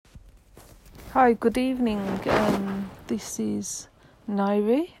Hi, good evening. This is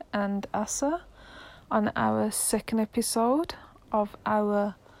Nairi and Asa on our second episode of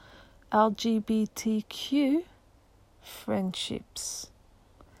our LGBTQ friendships.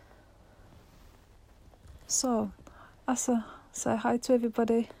 So, Asa, say hi to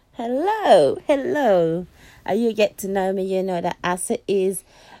everybody. Hello. You get to know me, you know that Asa is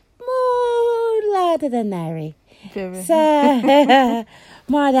more louder than Nari. Very. So,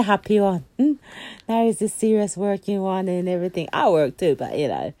 more the happy one. Nari's the serious working one and everything. I work too, but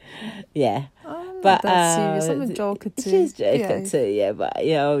yeah. I'm not that serious. I'm a joker too. She's joking too, yeah. But,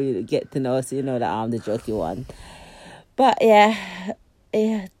 you get to know us, you know that I'm the jokey one. But,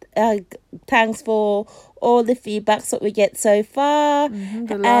 thanks for all the feedbacks that we get so far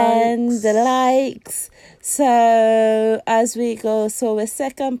the likes. So as we go, a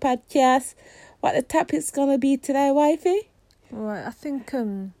second podcast, what the topic's gonna be today, wifey? Right, I think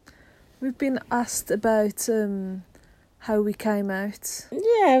we've been asked about how we came out.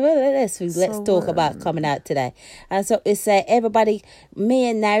 Yeah, well, let's talk about coming out today. And so we say everybody, me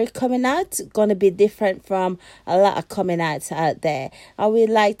and Nari coming out, gonna be different from a lot of coming outs out there. And we'd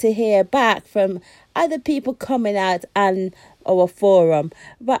like to hear back from other people coming out on our forum.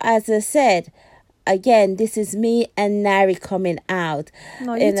 But as I said, again, this is me and Nari coming out.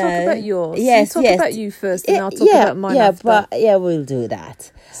 No, you talk about yours. Yes, you talk about you first, and I'll talk about mine after. We'll do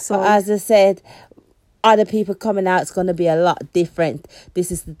that. So, but as I said, other people coming out is going to be a lot different.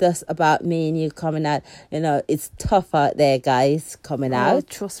 This is just about me and you coming out. It's tough out there, guys, coming out.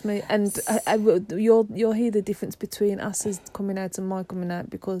 Trust me. And you'll hear the difference between us coming out and my coming out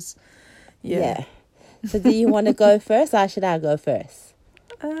because, yeah. So do you want to go first or should I go first?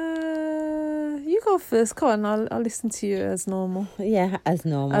 You go first. Come on, I'll listen to you as normal. Yeah, as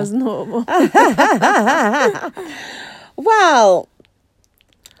normal. Well,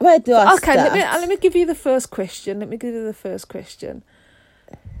 where do I start? Let me give you the first question.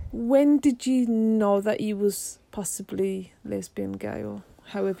 When did you know that you was possibly lesbian, gay, or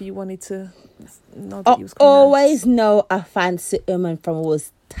however you wanted to know that you was coming always know I fancy women from I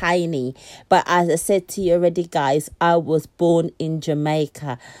was tiny. But as I said to you already, guys, I was born in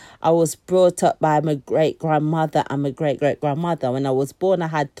Jamaica. I was brought up by my great-grandmother and my great-great-grandmother. When I was born, I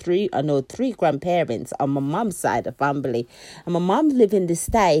had three grandparents on my mum's side of family. And my mum lived in the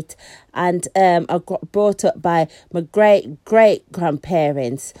States, and I got brought up by my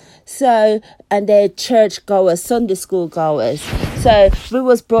great-great-grandparents. So, and they're church goers, Sunday school goers. So we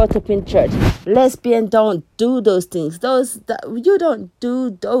was brought up in church. Lesbian don't do those things. You don't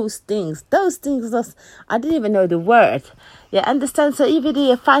do those things. Those things, I didn't even know the word. Yeah, understand? So even though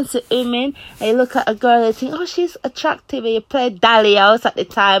you fancy women and you look at a girl and you think, oh, she's attractive, and you play Dolly House at the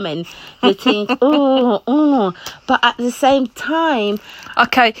time and you think, oh. But at the same time...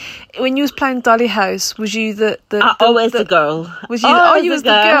 Okay, when you was playing Dolly House, was you the always the girl. Was you? You was the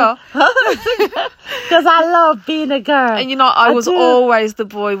girl. Because I love being a girl. And I was always the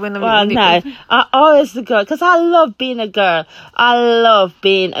boy when I always the girl because I love being a girl.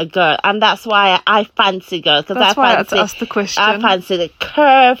 And that's why I fancy girls. That's why I had to ask the question. I fancy the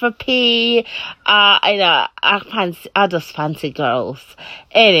curvy. I just fancy girls.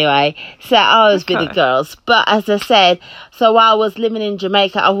 Anyway, so I always be the girls. But as I said, so while I was living in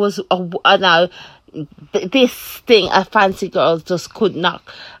Jamaica, this thing, I fancy girls just could not,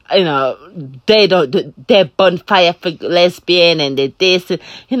 they're bonfire for lesbian and they this, so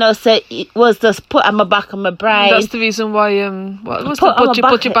it was just put on my back of my brain. That's the reason why, what was the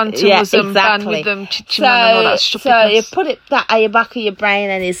Butcher Banter was banned with Chichi Man and all that stupidness. So you put it that on your back of your brain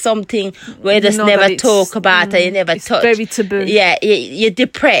and it's something where you just never talk about it, you never touch. Very taboo. Yeah, you're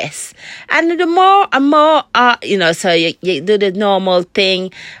depressed. And the more and more, so you do the normal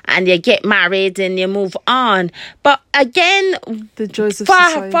thing and you get married and you move on. But again, the joys of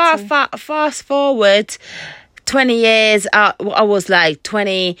society. Fast forward 20 years, I was like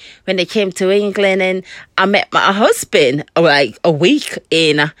 20 when they came to England, and I met my husband like a week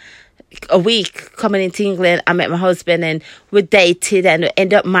coming into England. I met my husband and we dated and we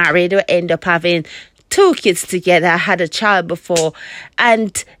ended up married. We ended up having 2 kids together. I had a child before,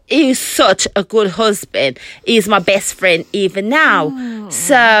 and he's such a good husband. He's my best friend even now.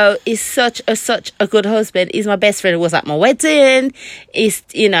 So he's such a good husband. He's my best friend. He was at my wedding. He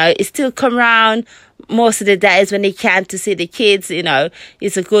still come around most of the days when he can to see the kids.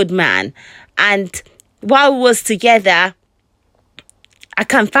 He's a good man. And while we was together, I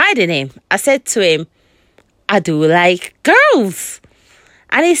confided in him. I said to him, I do like girls.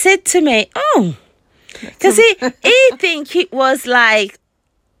 And he said to me, oh, because he think it was like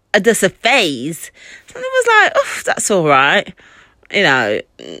just a phase. And I was like, oh, that's all right. you know,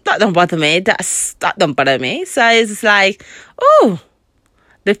 that don't bother me. That don't bother me. So it's like, oh,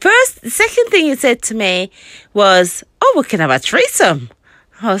 the second thing he said to me was, oh, we can have a threesome.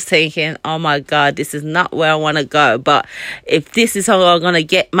 I was thinking, oh my God, this is not where I want to go. But if this is how I'm going to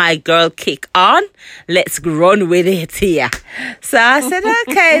get my girl kick on, let's run with it here. So I said,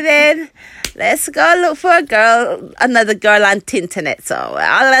 okay then, let's go look for another girl on Tinternet. So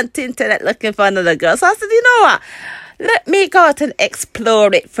I'm on Tinternet looking for another girl. So I said, you know what? Let me go out and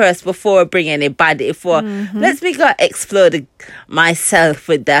explore it first before I bring anybody. Let me go explore myself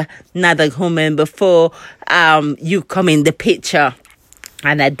with another woman before you come in the picture.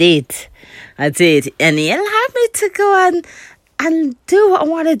 And I did. And he allowed me to go and do what I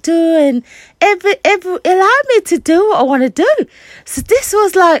want to do. And allowed me to do what I want to do. So this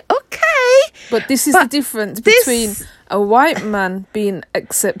was like, okay. But this is the difference between a white man being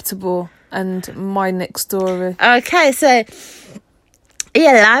acceptable and my next story. Okay, so he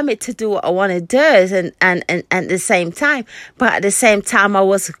allowed me to do what I want to do and at the same time. But at the same time, I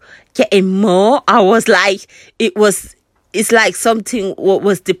was getting more. I was like, it's like something what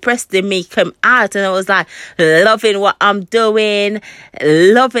was depressed in me come out, and I was like loving what I'm doing,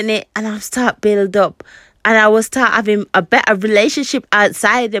 loving it, and I start build up, and I will start having a better relationship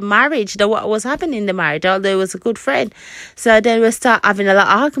outside the marriage than what I was having in the marriage, although he was a good friend. So then we start having a lot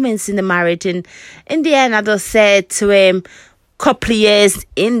of arguments in the marriage, and in the end I just said to him, couple of years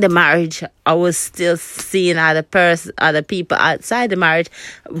in the marriage, I was still seeing other people outside the marriage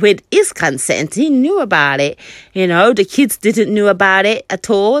with his consent. He knew about it. You know, the kids didn't know about it at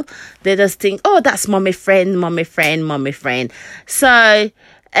all. They just think, oh, that's mommy friend. So,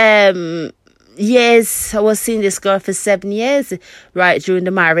 yes, I was seeing this girl for 7 years, right during the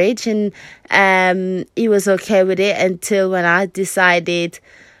marriage, and he was okay with it until when I decided.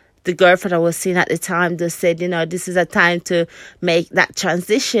 The girlfriend I was seeing at the time just said, you know, this is a time to make that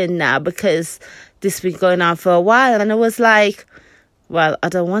transition now because this has been going on for a while. And I was like, well, I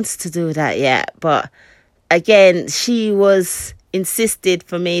don't want to do that yet. But again, she was insisted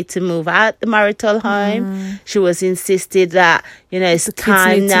for me to move out the marital home. She was insisted that, you know, it's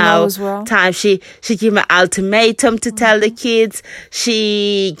time now. Time. She gave me an ultimatum to tell the kids.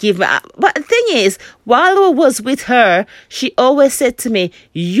 She gave me. But the thing is, while I was with her, she always said to me,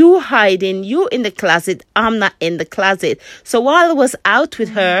 "You hiding, you in the closet. I'm not in the closet." So while I was out with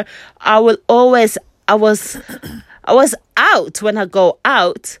her, I was out when I go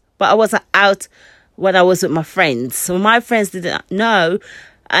out, but I wasn't out when I was with my friends. So my friends didn't know,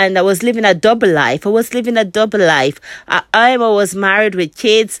 and I was living a double life. I was married with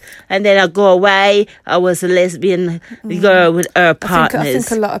kids, and then I go away. I was a lesbian girl with her partners. I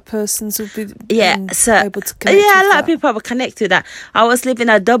think a lot of persons would be able to connect a lot of people would connect to that. I was living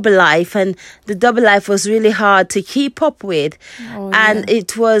a double life, and the double life was really hard to keep up with. And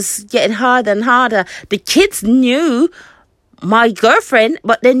it was getting harder and harder. The kids knew my girlfriend,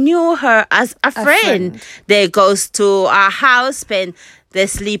 but they knew her as a friend. They goes to our house, they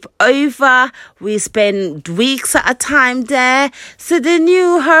sleep over. We spend weeks at a time there. So they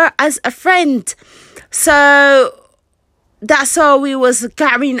knew her as a friend. So that's how we was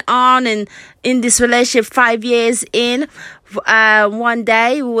carrying on and in this relationship 5 years in. One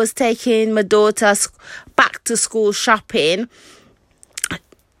day we was taking my daughter back to school shopping.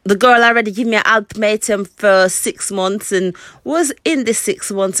 The girl already gave me an ultimatum for 6 months and was in the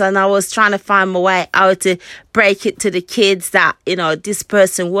 6 months, and I was trying to find my way out to break it to the kids that, you know, this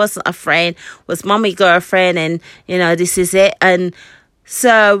person wasn't a friend, was mommy girlfriend, and, you know, this is it. And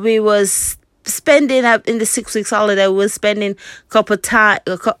so we was spending in the 6 weeks holiday, we was spending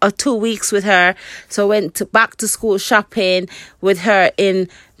a 2 weeks with her. So I went back to school shopping with her in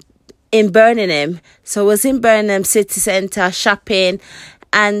Birmingham. So I was in Birmingham city centre shopping.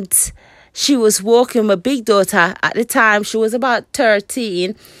 And she was walking my big daughter at the time. She was about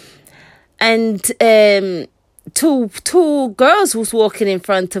 13. And two girls was walking in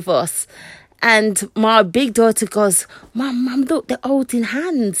front of us. And my big daughter goes, Mom, look, they're holding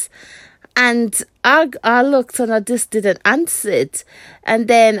hands. And I looked and I just didn't answer it. And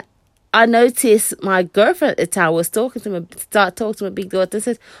then I noticed my girlfriend at the time was talking to my big daughter. I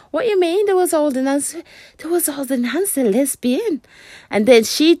said, what you mean they was holding hands? They was holding hands, they're lesbian. And then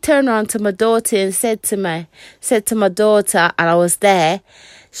she turned around to my daughter and said to my daughter, and I was there,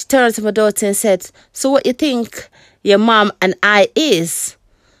 she turned around to my daughter and said, so what you think your mom and I is?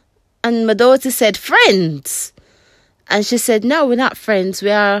 And my daughter said, friends. And she said, no, we're not friends,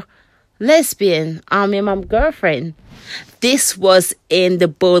 we are lesbian. I'm your mom's girlfriend. This was in the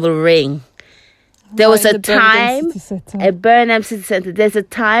Bull Ring. There was a in the Birmingham time City Centre. at Birmingham City Centre. There's a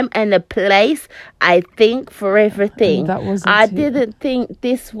time and a place, I think, for everything. And that wasn't I it. didn't think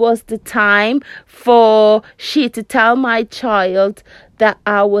this was the time for she to tell my child that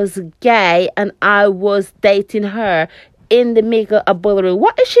I was gay and I was dating her in the middle of Bullary.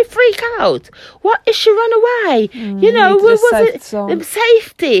 What if she freak out? What if she run away? You know, we wasn't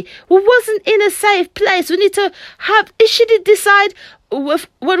safety. We wasn't in a safe place. We need to have. If she did decide with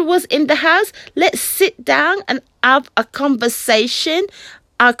what was in the house, let's sit down and have a conversation.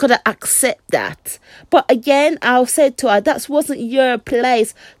 I could accept that. But again, I said to her, that wasn't your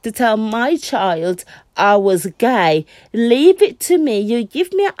place to tell my child I was gay. Leave it to me. You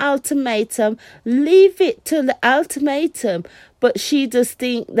give me an ultimatum. Leave it to the ultimatum. But she just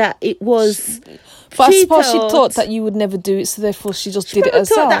think that it was... But I suppose she thought that you would never do it, so therefore she just did it herself.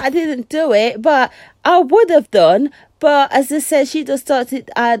 She thought that I didn't do it, but I would have done. But as I said, she just thought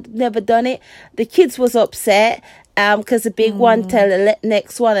I'd never done it. The kids was upset. Because the big one tell the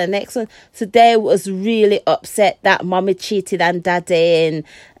next one and next one, so they was really upset that mommy cheated on daddy,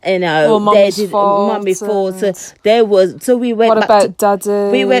 and mommy's fault. So they was. So we went. What about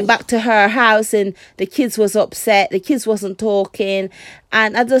daddy? We went back to her house, and the kids was upset. The kids wasn't talking,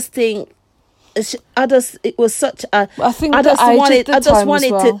 and I just think. It was such a. I think I just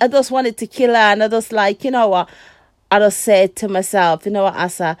wanted to kill her, and I just like, you know what, I just said to myself, you know what,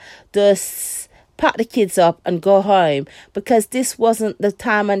 Asa, just pack the kids up and go home, because this wasn't the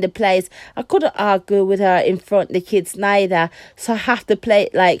time and the place. I couldn't argue with her in front of the kids neither, so I have to play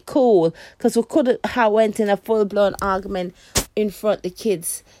it like cool, because we couldn't have went in a full-blown argument in front of the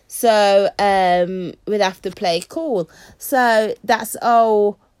kids, so we'd have to play cool. So that's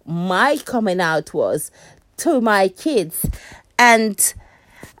all my coming out was to my kids. And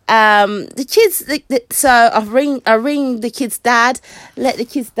the kids, so I ring the kid's dad, let the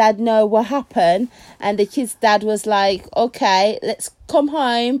kid's dad know what happened, and the kid's dad was like, okay, let's come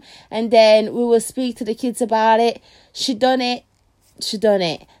home and then we will speak to the kids about it. She done it.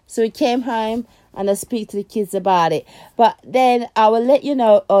 So we came home and I speak to the kids about it. But then I will let you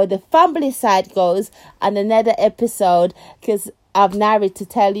know how the family side goes on another episode, because I've narrated to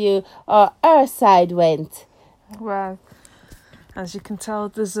tell you how our side went. Wow. As you can tell,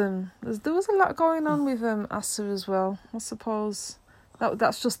 there was a lot going on with Asa as well. I suppose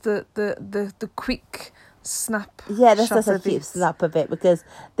that's just the quick snap. Yeah, that's just a quick snap of it, because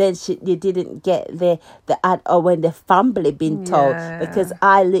then you didn't get the ad or when the family been told, because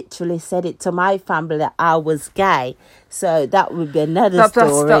I literally said it to my family that I was gay. So that would be another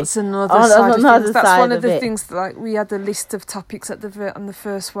story. That's another side of things. That's one of the things that, like, we had a list of topics on the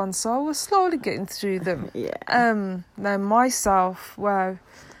first one, so I was slowly getting through them. Now myself, wow.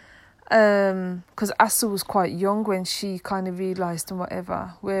 Because Asa was quite young when she kind of realised and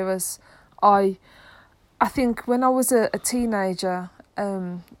whatever, whereas I think when I was a teenager,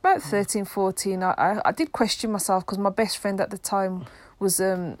 about 13, 14, I did question myself, because my best friend at the time was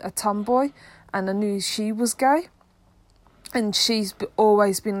a tomboy, and I knew she was gay, and she's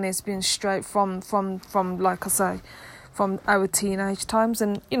always been lesbian straight from like I say, from our teenage times.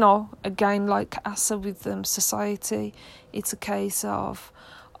 And you know, again, like Asa with society, it's a case of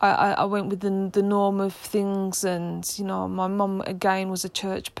I went with the norm of things, and you know, my mum again was a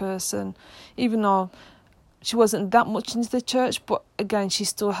church person, even though she wasn't that much into the church, but again, she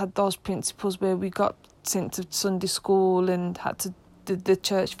still had those principles where we got sent to Sunday school and had to the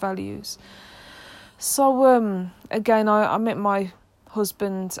church values. So again, I met my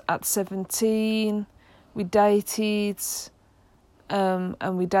husband at 17. We dated,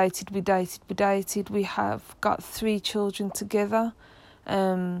 and we dated. We have got 3 children together.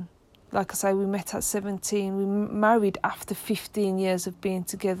 Like I say, we met at 17. We married after 15 years of being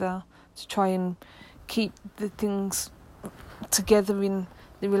together to try and keep the things together in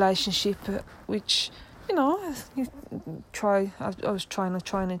the relationship, which, you know, I was trying.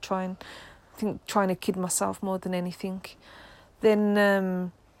 I think trying to kid myself more than anything.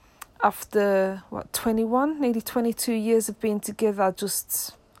 Then after 21, nearly 22 years of being together, I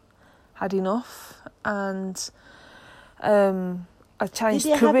just had enough, and I changed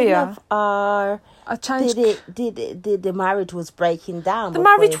career. I changed. Did the marriage was breaking down? The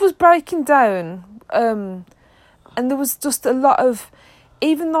marriage was breaking down, and there was just a lot of,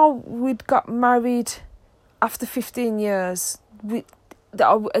 even though we'd got married after 15 years,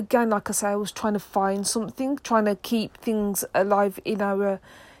 again, like I say, I was trying to find something, trying to keep things alive in our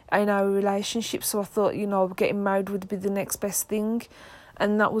relationship. So I thought, you know, getting married would be the next best thing,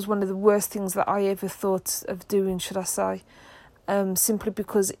 and that was one of the worst things that I ever thought of doing, should I say. Simply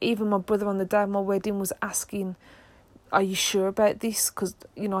because even my brother on the day of my wedding was asking, are you sure about this? Because,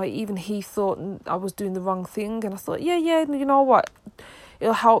 you know, even he thought I was doing the wrong thing. And I thought, yeah, you know what?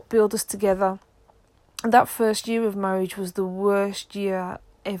 It'll help build us together. And that first year of marriage was the worst year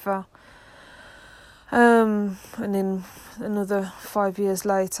ever. And then another 5 years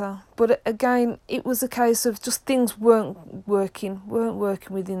later. But again, it was a case of just things weren't working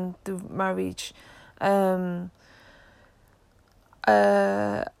within the marriage. I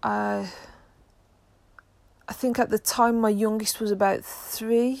think at the time my youngest was about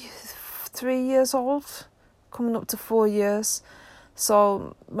 3 years old, coming up to 4 years.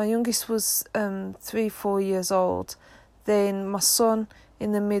 So my youngest was 3-4 years old. Then my son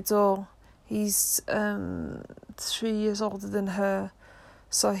in the middle, he's 3 years older than her.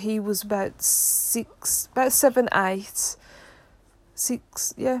 So he was about 7, 8.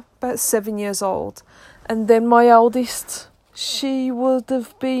 6, yeah, about 7 years old. And then my eldest, she would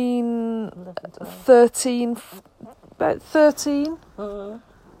have been 13, about 13.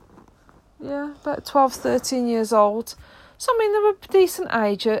 Yeah, about 12, 13 years old. So, I mean, they were a decent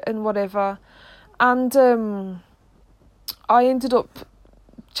age and whatever. And I ended up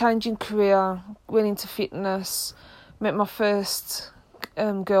changing career, went into fitness, met my first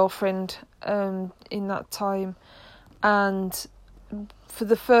girlfriend in that time. And for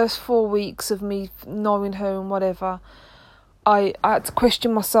the first 4 weeks of me knowing her and whatever, I had to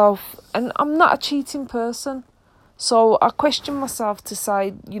question myself, and I'm not a cheating person, so I questioned myself to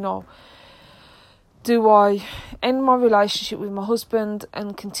say, you know, do I end my relationship with my husband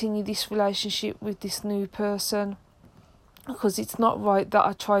and continue this relationship with this new person? Because it's not right that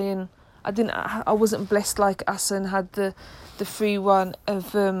I try and I wasn't blessed like Asa and had the free one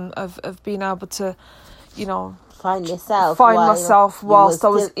of being able to, you know, find myself whilst I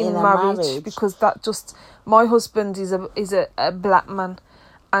was in marriage, because that just, my husband is a black man,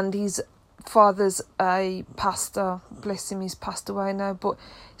 and his father's a pastor, bless him, he's passed away now, but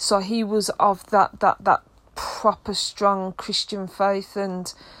so he was of that proper strong Christian faith,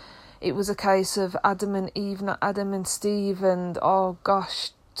 and it was a case of Adam and Eve, not Adam and Steve, and oh gosh,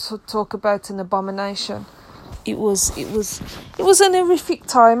 talk about an abomination. It was an horrific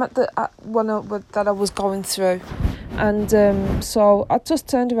time at one that I was going through, and so I just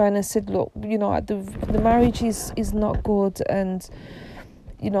turned around and said, look, you know, the marriage is not good, and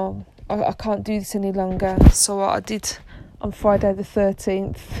you know, I can't do this any longer. So what I did on Friday the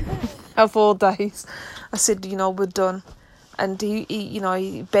 13th of all days, I said, you know, we're done, and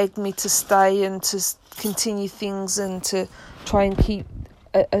he begged me to stay and to continue things and to try and keep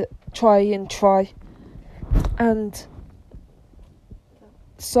try. And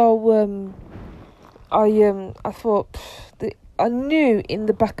so I thought, I knew in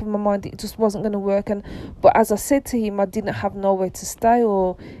the back of my mind it just wasn't going to work. But as I said to him, I didn't have nowhere to stay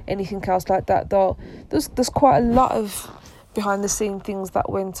or anything else like that. Though there's quite a lot of behind the scene things that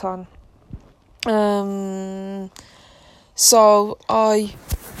went on. So I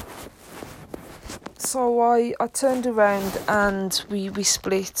turned around and we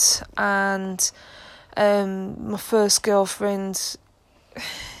split, and my first girlfriend,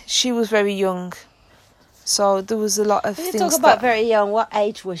 she was very young, so there was a lot of things. You talk about very young. What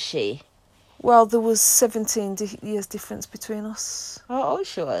age was she? Well, there was 17 years difference between us. How old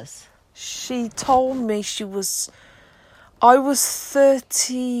she was? She told me I was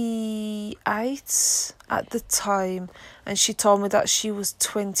 38 at the time, and she told me that she was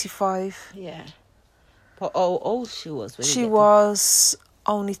 25. Yeah. But how old she was? She was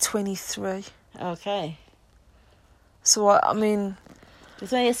only 23. Okay. So, I mean...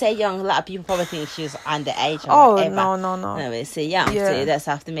 Because when you say young, a lot of people probably think she was underage or whatever. No. No, they say young, so you just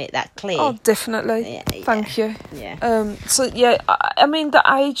have to make that clear. Oh, definitely. Yeah, Thank you. Yeah. So, yeah, I mean, the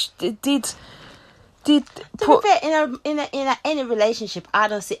age did to be fair, in any relationship, I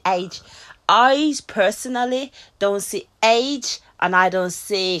don't see age. I personally don't see age, and I don't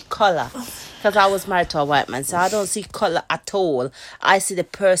see colour, because I was married to a white man, so I don't see colour at all. I see the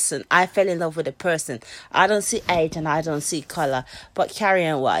person. I fell in love with the person. I don't see age and I don't see colour. But carry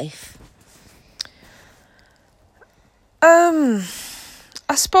on, wife.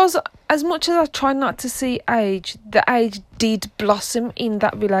 I suppose as much as I try not to see age, the age did blossom in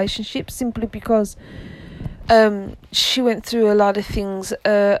that relationship, simply because she went through a lot of things.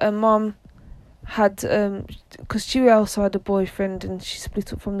 Her mum had, because she also had a boyfriend, and she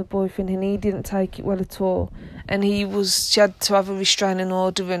split up from the boyfriend, and he didn't take it well at all, and she had to have a restraining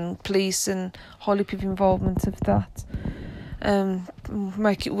order and police and whole heap of involvement of that.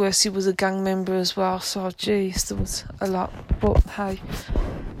 Make it worse, he was a gang member as well, so geez, there was a lot, but hey,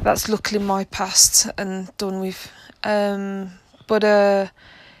 that's luckily my past and done with. But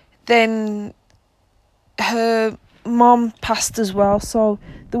then Mom passed as well, so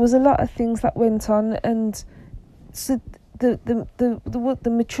there was a lot of things that went on, and so the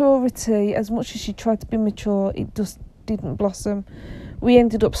maturity, as much as she tried to be mature, it just didn't blossom. We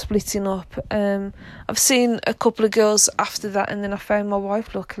ended up splitting up. I've seen a couple of girls after that, and then I found my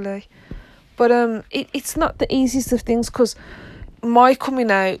wife, luckily. But it's not the easiest of things, because my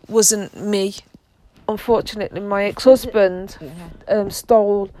coming out wasn't me. Unfortunately, my ex-husband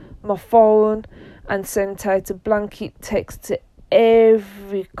stole my phone and sent out a blanket text to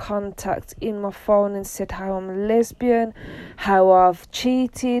every contact in my phone and said how I'm a lesbian, how I've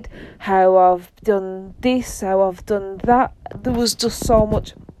cheated, how I've done this, how I've done that. There was just so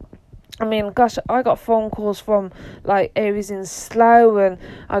much. I mean, gosh, I got phone calls from like areas in Slough, and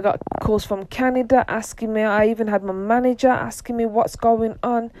I got calls from Canada asking me. I even had my manager asking me what's going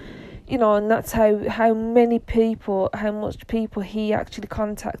on, you know, and that's how much people he actually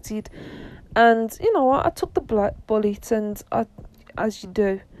contacted. And, you know, I took the bullet, and I, as you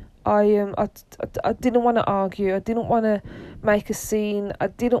do, I didn't want to argue. I didn't want to make a scene. I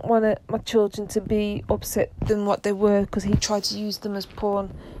didn't want my children to be upset than what they were, because he tried to use them as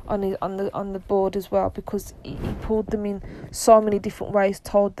pawn on the board as well, because he pulled them in so many different ways.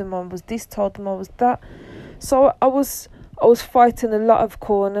 Told them I was this, told them I was that. So I was fighting a lot of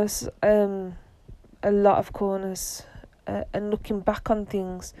corners, and looking back on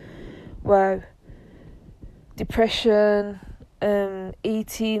things. Wow, depression,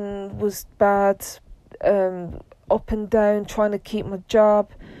 eating was bad, up and down, trying to keep my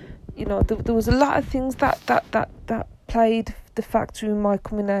job. You know, there was a lot of things that played the factor in my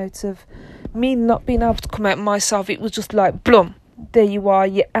coming out, of me not being able to come out myself. It was just like, blum, there you are,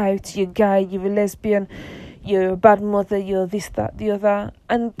 you're out, you're gay, you're a lesbian, you're a bad mother, you're this, that, the other.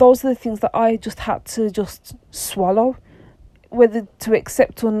 And those are the things that I just had to just swallow. Whether to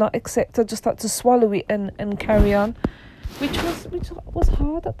accept or not accept, I just had to swallow it and carry on, which was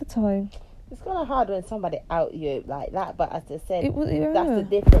hard at the time. It's kind of hard when somebody out you like that, but as I said, that's the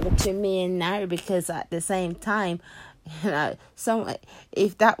difference between me and Nari, because at the same time, you know,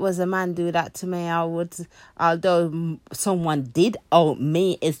 if that was a man do that to me, I would, although someone did out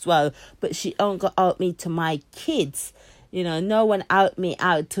me as well, but she only got out me to my kids, you know, no one out me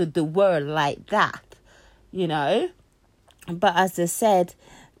out to the world like that, you know. But as I said,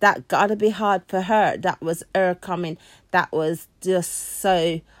 that gotta be hard for her. That was her coming. That was just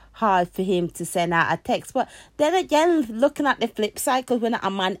so hard for him to send out a text. But then again, looking at the flip side, because we're not a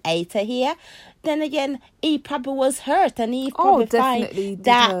man hater here, then again, he probably was hurt, and he probably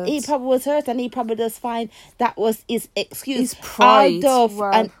he probably was hurt, and he probably does find that was his excuse. His pride.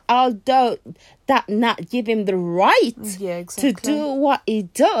 Although that not give him the right to do what he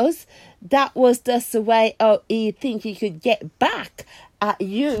does, that was just the way he think he could get back at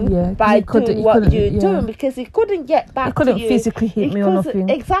you by doing what you're doing, because he couldn't get back to you. He couldn't physically hit me or nothing.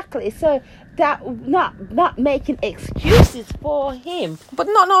 Exactly. So that not making excuses for him. But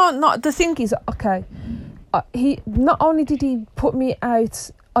no. The thing is, okay, he not only did he put me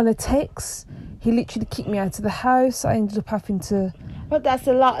out on a text, he literally kicked me out of the house. I ended up having to. But that's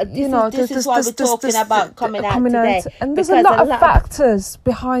a lot. This is why we're talking about coming out today. And there's a lot of factors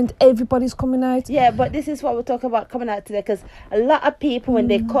behind everybody's coming out. Yeah, but this is what we're talking about coming out today, because a lot of people, when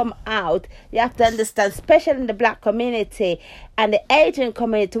they come out, you have to understand, especially in the black community and the Asian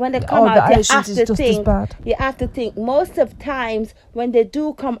community, when they come out, you have to think most of times when they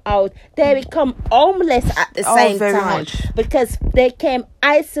do come out, they become homeless at the same time. Because they came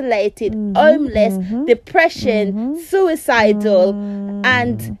isolated, homeless, depression, suicidal,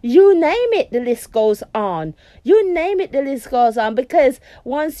 and you name it, the list goes on. Because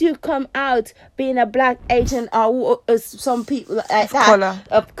once you come out being a black Asian or some people like that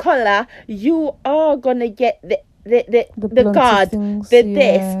of color, you are gonna get the card,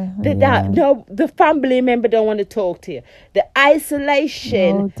 that. No, the family member don't want to talk to you. The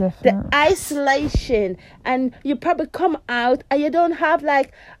isolation, and you probably come out and you don't have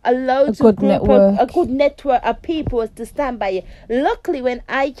like a good network of people to stand by you. Luckily, when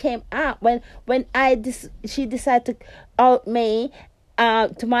I came out, when she decided to out me.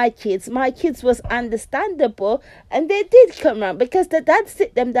 To my kids was understandable, and they did come around, because the dad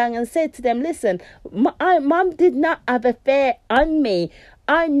sit them down and said to them, listen, mom did not have a affair on me.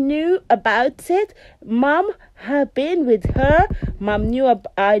 I knew about it. Mom had been with her.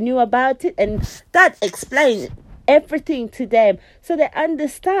 I knew about it, and that explained everything to them, so they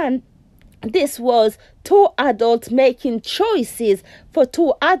understand. This was two adults making choices for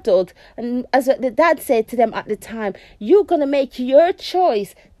two adults. And as the dad said to them at the time, you're going to make your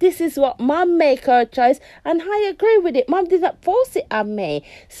choice. This is what mom make her choice. And I agree with it. Mom did not force it on me.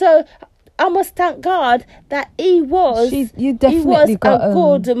 So I must thank God that he was a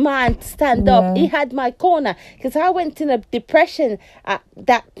good man to stand up. He had my corner, because I went in a depression at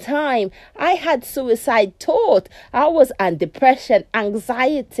that time. I had suicide thought. I was on depression,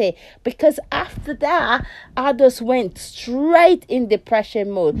 anxiety, because after that I just went straight in depression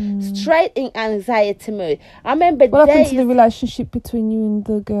mode, straight in anxiety mode. I remember what happened to the relationship between you and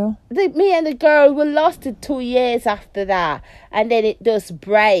the girl? Me and the girl were lost in 2 years after that, and then it does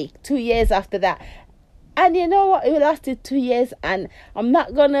break 2 years after that. And you know what, it lasted 2 years, and I'm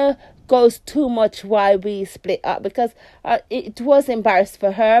not gonna go too much why we split up, because it was embarrassed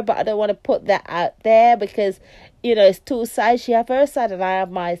for her, but I don't want to put that out there, because it's two sides. She have her side and I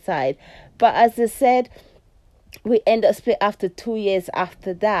have my side. But as I said, we ended up split after 2 years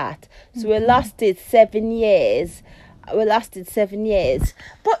after that. So we lasted 7 years. But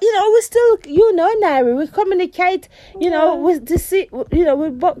we still, Nari, we communicate, we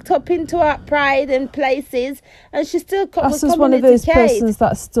bucked up into our pride and places, and she still That's just one of those persons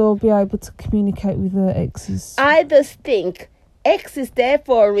that still be able to communicate with her exes. I just think ex is there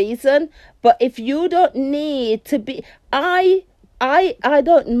for a reason, but if you don't need to be, I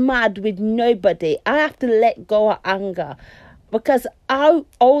don't mad with nobody. I have to let go of anger, because I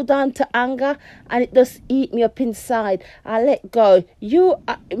hold on to anger and it does eat me up inside. I let go. You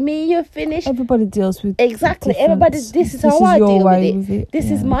finish. Everybody deals with exactly. Everybody. This is how I deal with it. This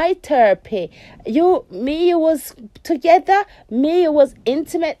is my therapy. You was together. Me was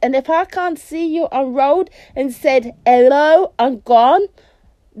intimate, and if I can't see you on road and said hello and gone,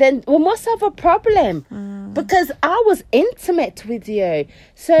 then we must have a problem, because I was intimate with you.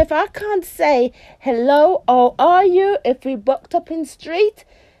 So if I can't say hello, how are you, if we bucked up in street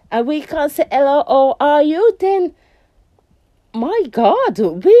and we can't say hello, how are you, then my God,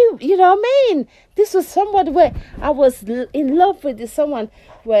 this was someone where I was in love with, someone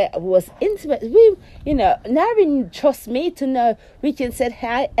where I was intimate. Nari trusts me to know we can say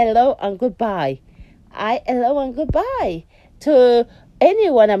hi, hello and goodbye. Hi, hello and goodbye to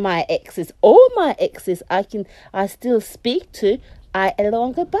any one of my exes, all my exes, I still speak to. Hello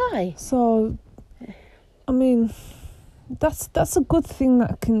and goodbye. So, I mean, that's a good thing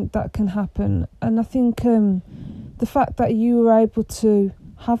that can happen, and I think the fact that you were able to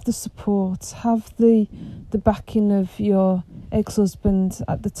have the support, have the backing of your ex-husband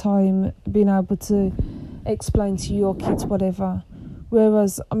at the time, being able to explain to your kids whatever.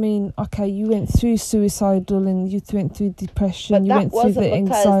 Whereas, I mean, okay, you went through suicidal and you went through depression, you went through the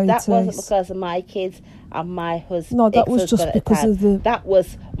anxiety. That wasn't because of my kids and my husband. No, that was just because of That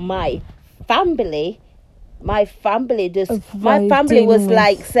was my family. My family was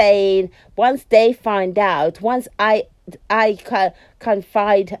like saying, once they find out, once I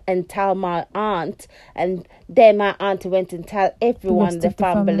confide and tell my aunt, and then my aunt went and tell everyone, the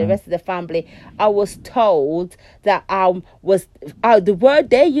rest of the family. I was told that the word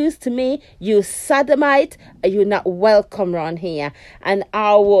they used to me, you sodomite, you're not welcome around here. And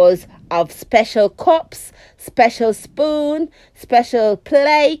I was of special cups, special spoon, special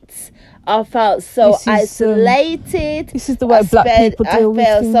plates. I felt so isolated. This is the way black people deal with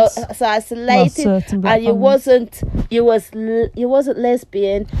things. I felt so isolated, and you wasn't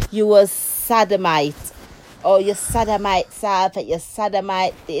lesbian. You was sodomite, or you sodomite self, and you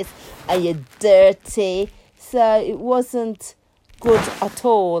sodomite this, and you're dirty. So it wasn't good at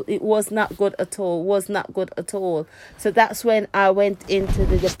all. It was not good at all. So that's when I went into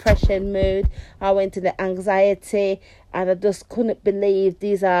the depression mood. I went into the anxiety, and I just couldn't believe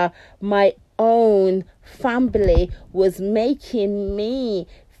these are my own family was making me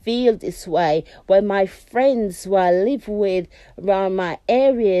feel this way, when my friends who I live with around my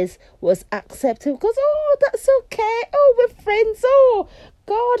areas was accepted, because that's okay, we're friends,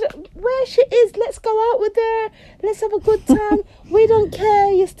 God, where she is, let's go out with her, let's have a good time. We don't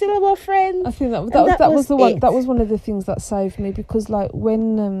care, you're still our friend. I think that was the one. That was one of the things that saved me, because like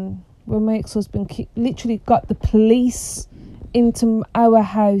when my ex-husband literally got the police into our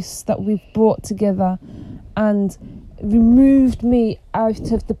house that we've brought together and removed me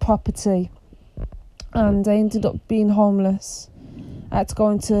out of the property, and I ended up being homeless.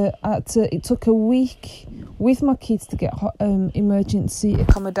 It took a week with my kids to get emergency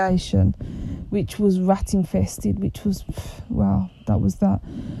accommodation, which was rat infested, which was, that was that.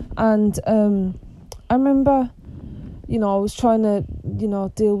 And I remember, I was trying to,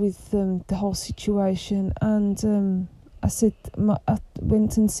 deal with the whole situation, and I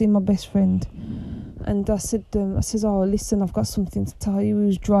went and see my best friend, and I said, oh, listen, I've got something to tell you. He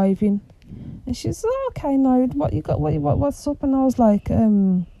was driving, and she said, oh, okay, no, what you got? What's up? And I was like,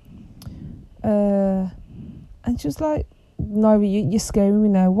 and she was like, no, you're scaring me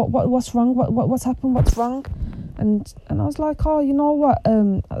now. What's wrong? What's happened? What's wrong? And I was like, oh, you know what?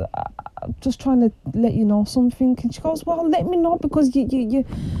 I'm just trying to let you know something. And she goes, well, let me know, because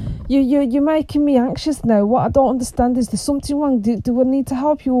you're making me anxious now. What I don't understand is, there's something wrong. Do I need to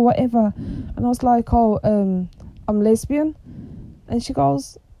help you or whatever? And I was like, oh, I'm lesbian. And she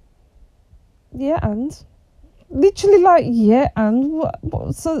goes, yeah, and? Literally like, yeah, and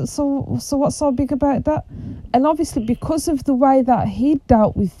what? So what's so big about that? And obviously, because of the way that he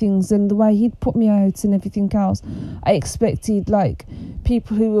dealt with things and the way he'd put me out and everything else, I expected like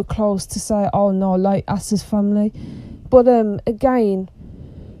people who were close to say, oh no, like us as family. But again,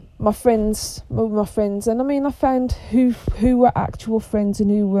 my friends, and I mean, I found who were actual friends and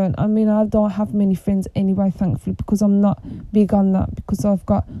who weren't. I mean, I don't have many friends anyway, thankfully, because I'm not big on that, because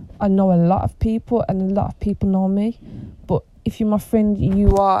I know a lot of people and a lot of people know me. But if you're my friend,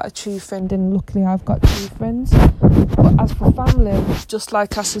 you are a true friend, and luckily I've got true friends. But as for family, just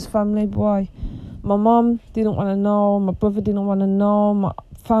like us as family, boy, my mum didn't want to know, my brother didn't want to know, my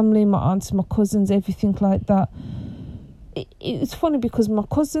family, my aunts, my cousins, everything like that. It's funny because my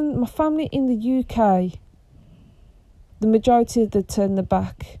family in the UK, the majority of them turned their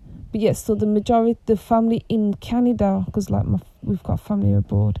back, but yet still the family in Canada, because like we've got family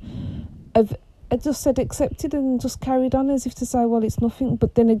abroad, I just said accepted and just carried on as if to say, well, it's nothing.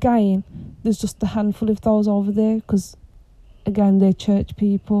 But then again, there's just a handful of those over there, because again, they're church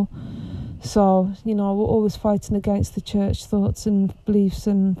people. So, you know, we're always fighting against the church thoughts and beliefs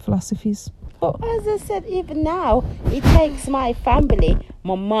and philosophies. But as I said, even now, it takes my family.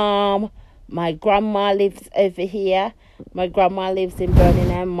 My mom, my grandma lives over here. My grandma lives in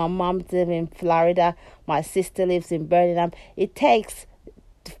Birmingham. My mom lives in Florida. My sister lives in Birmingham. It takes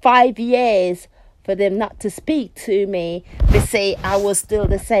 5 years for them not to speak to me. They say I was still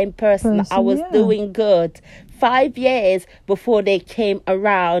the same person. I was doing good. 5 years before they came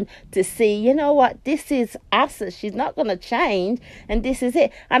around to see, you know what, this is us. She's not going to change. And this is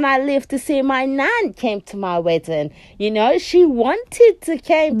it. And I lived to see my nan came to my wedding. You know, she wanted to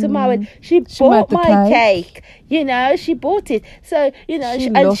came to my wedding. She bought my cake. You know, she bought it. So, you know, she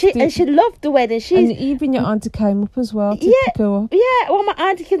loved the wedding. And even your auntie came up as well to pick her up. Yeah, well, my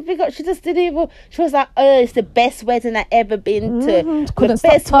auntie came to pick up. She just didn't even, she was like, oh, it's the best wedding I ever been to. The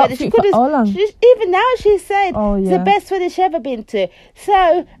best wedding. Even now she said, it's the best wedding she ever been to.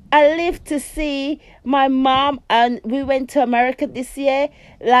 So I lived to see my mom, and we went to America this year,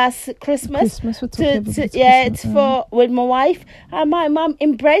 last Christmas. With my wife, and my mom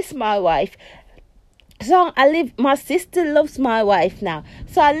embraced my wife. So my sister loves my wife now.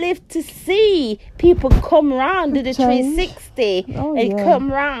 So I live to see people come round to the 360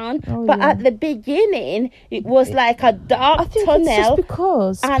 come round. At the beginning, it was like a dark tunnel. It's just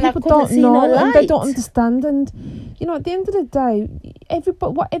because people don't know and they don't understand. And, you know, at the end of the day,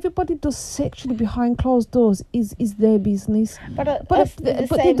 what everybody does sexually behind closed doors is their business. You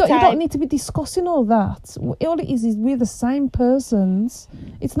don't need to be discussing all that. All it is we're the same persons.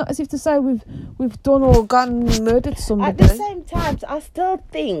 It's not as if to say we've done or gone and murdered somebody. At the same time, I still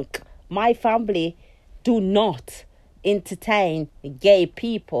think my family do not entertain gay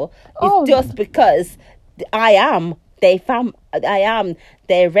people. It's just because I am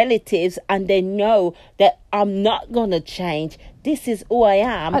their relatives, and they know that I'm not gonna change. This is who I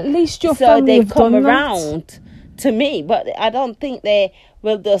am. At least your family have done that. So they come around to me, but I don't think they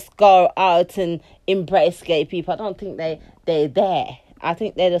will just go out and embrace gay people. I don't think they're there. I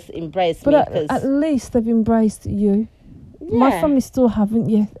think they just embrace me. But at least they've embraced you. Yeah. My family still haven't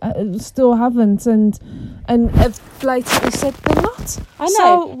yet. And have blatantly said they're not. I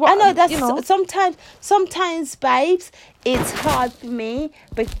know. I know. That's sometimes, babes, it's hard for me.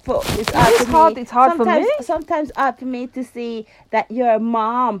 But it's hard for me. Sometimes hard for me to see that your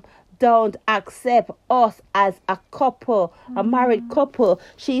mom don't accept us as a couple, a married couple.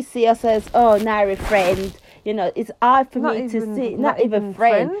 She sees us as married friends. You know, it's hard for me to see, not even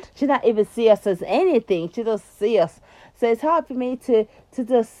friend. She not even see us as anything. She just see us. So it's hard for me to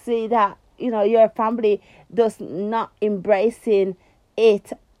just see that, you know, your family does not embracing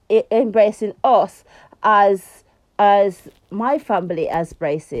us as my family has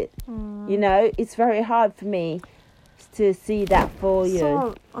embraced it. You know, it's very hard for me to see that for you.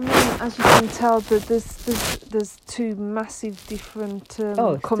 So, I mean, as you can tell, that there's two massive different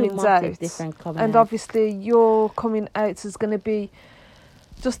comings out. And obviously your coming out is going to be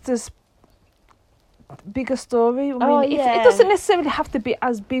just as bigger story. I mean, it doesn't necessarily have to be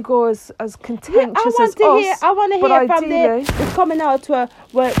as big or as contentious as us. I want to hear from the coming out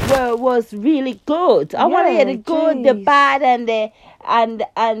was really good. I want to hear the good, the bad, and and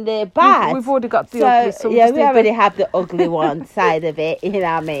they're bad. We've already got the ugly. So we already have the ugly one side of it. You know what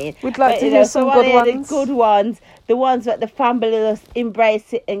I mean? We'd like to hear some good ones. The good ones, the ones that the family just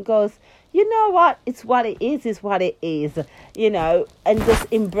embrace it and goes, you know what? It's what it is. It's what it is. You know, and just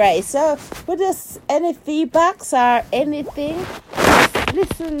embrace. So, with us, any feedbacks or anything, just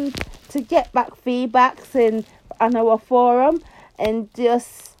listen to get back feedbacks on our forum, and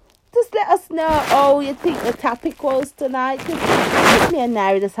just let us know how you think the topic was tonight. Because me and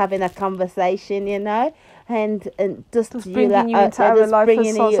Nari just having a conversation, you know, and just bringing you into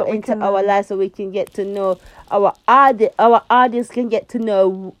our life, so we can get to know our audience can get to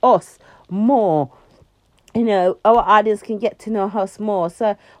know us more. You know, our audience can get to know us more.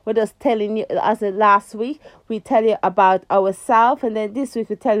 So we're just telling you, as of last week, we tell you about ourselves, and then this week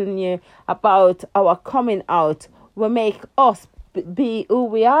we're telling you about our coming out. We make us be who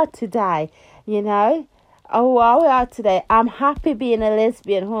we are today, you know. Oh, who we are today. I'm happy being a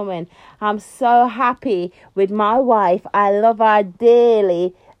lesbian woman. I'm so happy with my wife. I love her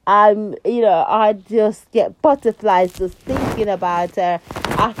daily. I just get butterflies just thinking about her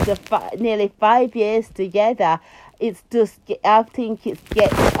after nearly 5 years together. It's just, I think it's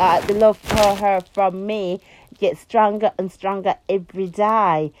the love for her from me gets stronger and stronger every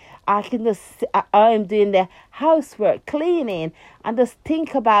day. I can just, I'm doing the housework, cleaning, and just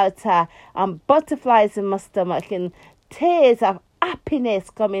think about her, and butterflies in my stomach and tears of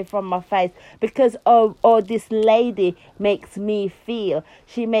happiness coming from my face because this lady makes me feel.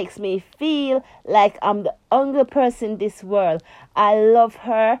 She makes me feel like I'm the only person in this world. I love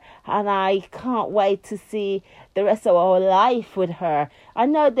her, and I can't wait to see the rest of our life with her. I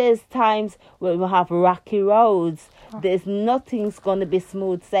know there's times when we have rocky roads. There's nothing's going to be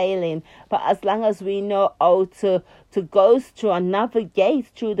smooth sailing, but as long as we know how to go through and navigate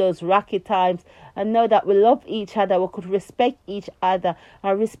through those rocky times, and know that we love each other, we could respect each other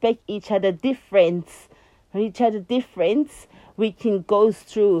and respect each other difference. We can go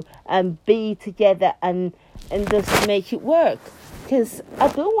through and be together and just make it work. Because I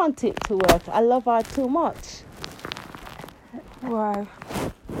don't want it to work. I love her too much. Wow.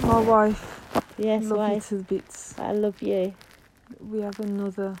 My wife. Yes, love wife. You to bits. I love you. We have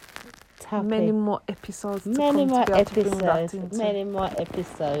another topic. Many more episodes. Many more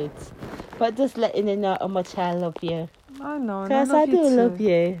episodes. But just letting you know how much I love you. I know. Because I do love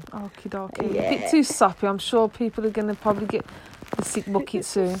you. Okie dokie. Yeah. A bit too soppy. I'm sure people are going to probably get the sick bucket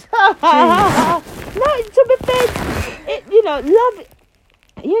soon. No, to be fair, love.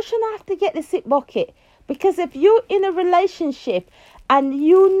 You shouldn't have to get the sick bucket, because if you're in a relationship and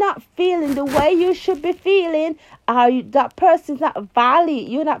you're not feeling the way you should be feeling, or that person's not valued,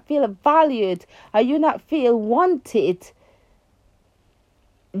 you're not feeling valued, or you not feel wanted,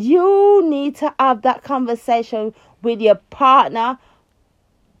 you need to have that conversation with your partner.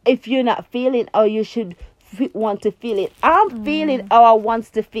 If you're not feeling, or you should want to feel it. I'm feeling how I want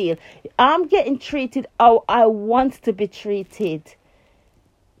to feel. I'm getting treated how I want to be treated.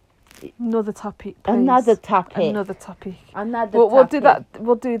 Another topic. We'll do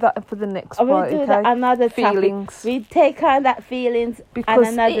that for the next part. We'll do that another feelings. Topic. We take on that feelings because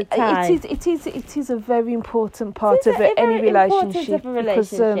another time. It is a very important part of any relationship.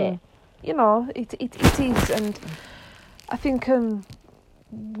 Because it is, and I think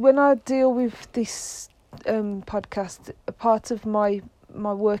when I deal with this podcast, a part of my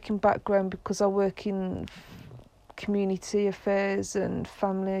working background, because I work in community affairs and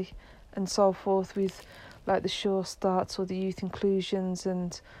family and so forth, with like the Sure Starts or the youth inclusions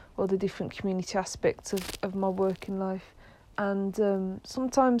and all the different community aspects of my working life. And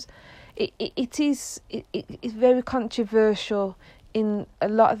sometimes it is very controversial in a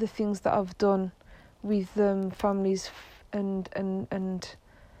lot of the things that I've done with families and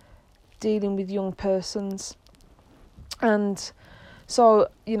dealing with young persons. And so,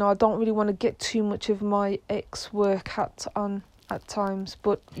 I don't really want to get too much of my ex-work hat on at times,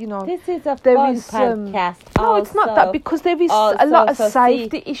 but, This is a fun podcast. No, it's not that, because there is a lot of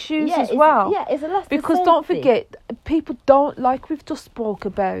safety issues as well. It's a lot of because safety. Don't forget, people don't, like we've just spoke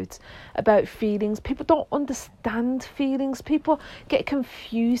about feelings, people don't understand feelings. People get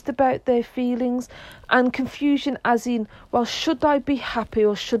confused about their feelings, and confusion as in, well, should I be happy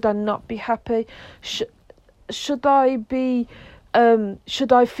or should I not be happy? Should I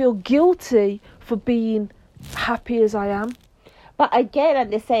feel guilty for being happy as I am? But again,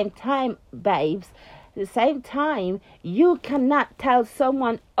 at the same time, babes, you cannot tell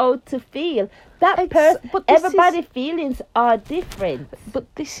someone how to feel. Everybody's feelings are different.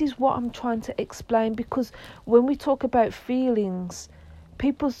 But this is what I'm trying to explain, because when we talk about feelings,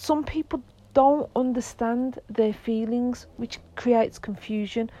 some people don't understand their feelings, which creates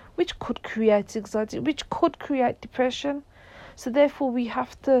confusion, which could create anxiety, which could create depression. So therefore we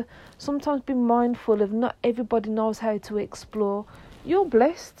have to sometimes be mindful of not everybody knows how to explore. You're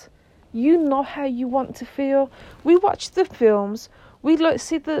blessed. You know how you want to feel. We watch the films, we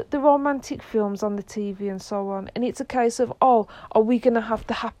see the romantic films on the TV and so on, and it's a case of, are we going to have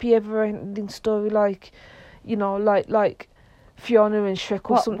the happy ever ending story like Fiona and Shrek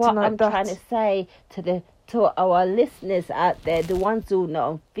or something like that? What I'm trying to say to our listeners out there, the ones who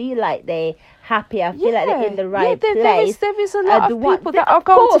don't feel like they're happy, I feel like they're in the right place. There is a lot of people that are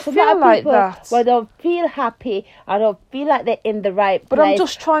going to feel like that. Well, don't feel happy. I don't feel like they're in the right place. But I'm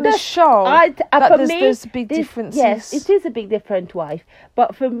just trying to show that there's big differences. Yes, it is a big difference, wife.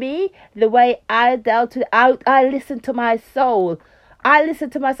 But for me, the way I dealt with it, I listened to my soul. I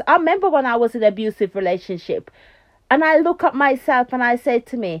remember when I was in an abusive relationship, and I look at myself and I say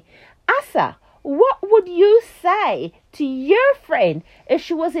to me, Asa, what would you say to your friend if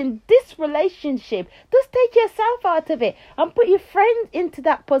she was in this relationship? Just take yourself out of it and put your friend into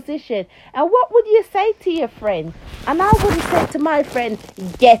that position. And what would you say to your friend? And I would have said to my friend,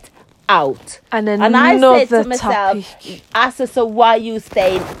 get out. And I said to myself, Asa, so why are you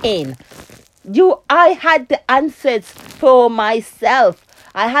staying in? I had the answers for myself.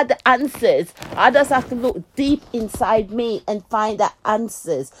 I had the answers. I just have to look deep inside me and find the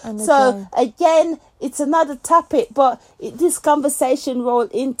answers. So again, it's another topic, but this conversation roll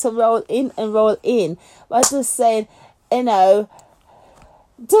in. I just saying,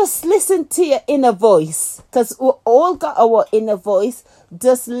 just listen to your inner voice, because we all got our inner voice.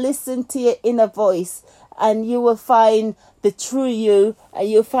 Just listen to your inner voice, and you will find the true you, and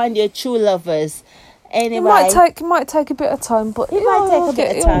you'll find your true lovers. Anyway, it might take a bit of time, but it'll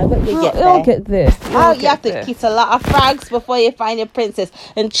get there. You have to kiss a lot of frogs before you find your princess.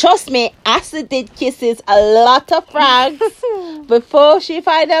 And trust me, Asa did kisses a lot of frogs before she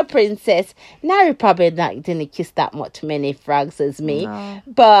find her princess. Now you probably didn't kiss that many frogs as me,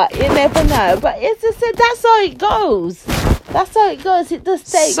 but you never know. But it's just that's how it goes. That's how it goes. It just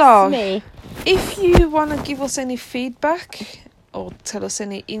takes me. If you want to give us any feedback, or tell us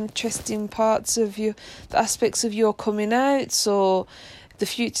any interesting parts of the aspects of your coming out, or the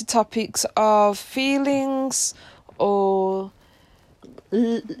future topics of feelings, or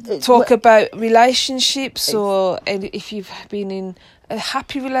talk about relationships, or if you've been in a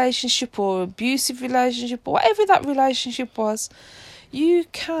happy relationship or abusive relationship, or whatever that relationship was, you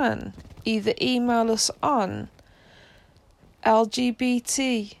can either email us on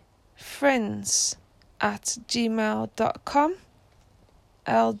lgbtfriends@gmail.com,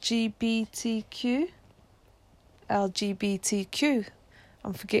 LGBTQ,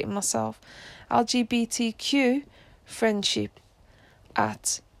 I'm forgetting myself, LGBTQ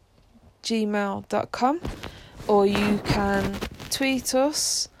friendship@gmail.com, or you can tweet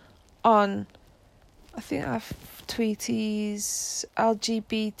us on, I think our tweet is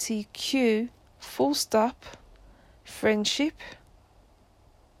LGBTQ friendship,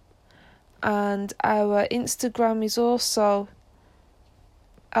 and our Instagram is also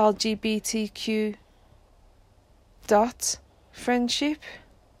LGBTQ.friendship,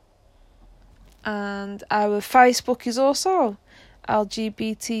 and our Facebook is also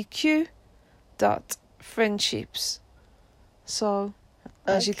LGBTQ.friendships. So,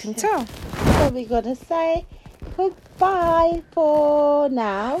 as you can tell, so we're gonna say goodbye for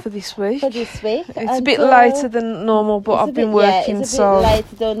now. For this week. It's a bit later than normal, but I've been working, it's a bit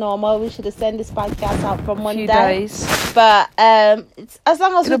later than normal. We should have sent this podcast out from Monday. A few days. But it's, as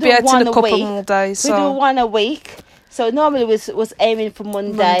long as we do one a week. More days, we do one a week. So normally we was aiming for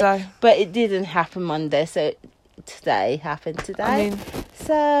Monday, but it didn't happen Monday. So today happened today.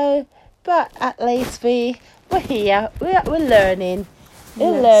 But at least we're here. We're learning.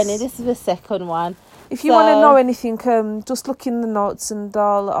 We're learning. This is the second one. If you want to know anything, just look in the notes, and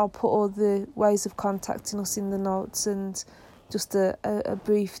I'll put all the ways of contacting us in the notes, and just a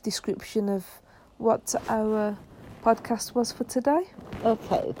brief description of what our podcast was for today.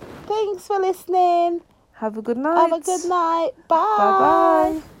 Okay. Thanks for listening. Have a good night. Bye.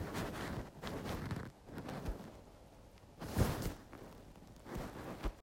 Bye-bye.